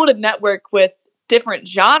just cool to network with different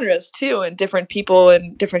genres too, and different people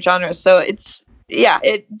in different genres. So it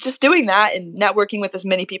just doing that and networking with as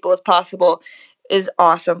many people as possible is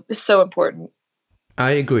awesome. It's so important.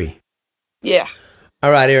 I agree. Yeah.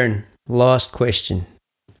 All right, Erin, last question.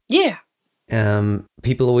 Yeah.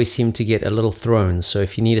 People always seem to get a little thrown, so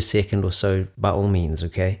if you need a second or so, by all means,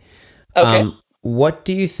 okay? Okay. What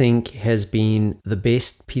do you think has been the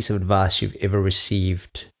best piece of advice you've ever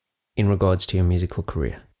received in regards to your musical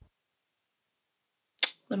career?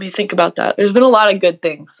 Let me think about that. There's been a lot of good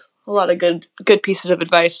things, a lot of good pieces of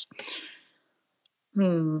advice.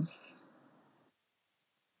 I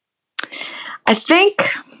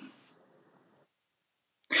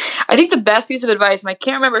think the best piece of advice, and I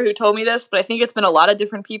can't remember who told me this, but I think it's been a lot of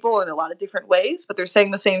different people in a lot of different ways, but they're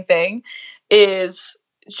saying the same thing, is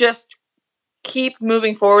just keep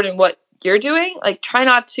moving forward in what you're doing. Like try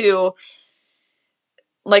not to,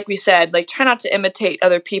 like we said, like try not to imitate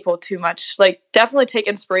other people too much. Like definitely take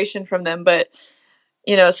inspiration from them, but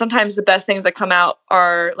sometimes the best things that come out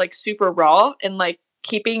are like super raw, and like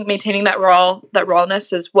maintaining that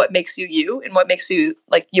rawness is what makes you and what makes you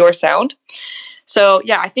like your sound. So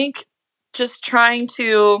yeah, I think just trying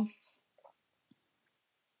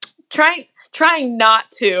not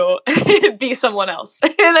to be someone else.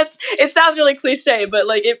 And it sounds really cliche, but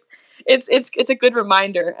like it's a good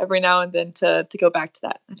reminder every now and then to go back to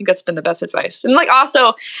that. I think that's been the best advice. And like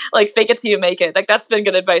also like fake it till you make it. Like that's been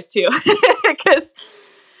good advice too. Because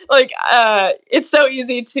like it's so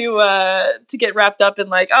easy to get wrapped up in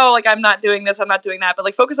like, oh, like I'm not doing this, I'm not doing that, but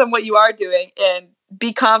like focus on what you are doing and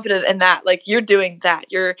be confident in that. Like you're doing that,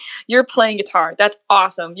 you're playing guitar, that's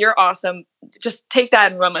awesome, you're awesome. Just take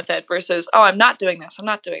that and run with it versus, oh, I'm not doing this,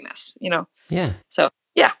 Yeah. So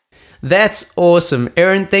yeah. That's awesome.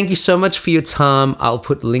 Erin, thank you so much for your time. I'll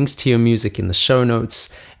put links to your music in the show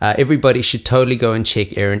notes. Everybody should totally go and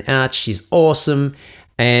check Erin out. She's awesome.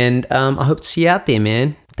 And I hope to see you out there,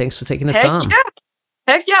 man. Thanks for taking the time. Yeah.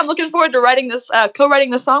 Heck yeah, I'm looking forward to co-writing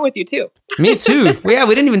this song with you too. Me too. Yeah,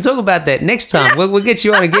 we didn't even talk about that. Next time, we'll get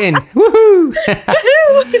you on again. Woohoo!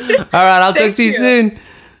 All right, I'll talk to you soon.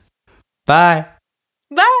 Bye.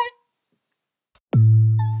 Bye.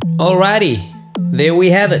 Alrighty, there we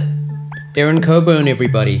have it. Erin Coburn,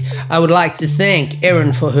 everybody. I would like to thank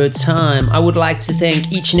Erin for her time. I would like to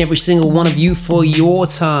thank each and every single one of you for your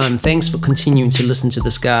time. Thanks for continuing to listen to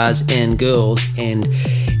this, guys and girls, and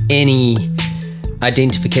any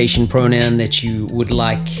identification pronoun that you would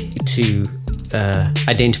like to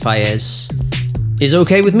identify as is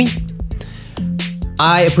okay with me.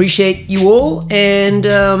 I appreciate you all, and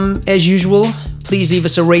as usual, please leave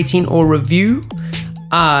us a rating or review.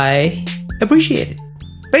 I appreciate it.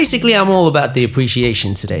 Basically, I'm all about the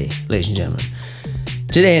appreciation today, ladies and gentlemen.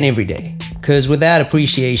 Today and every day. Because without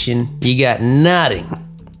appreciation, you got nothing.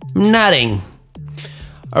 Nothing.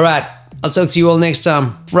 All right, I'll talk to you all next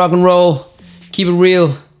time. Rock and roll. Keep it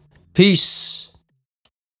real. Peace.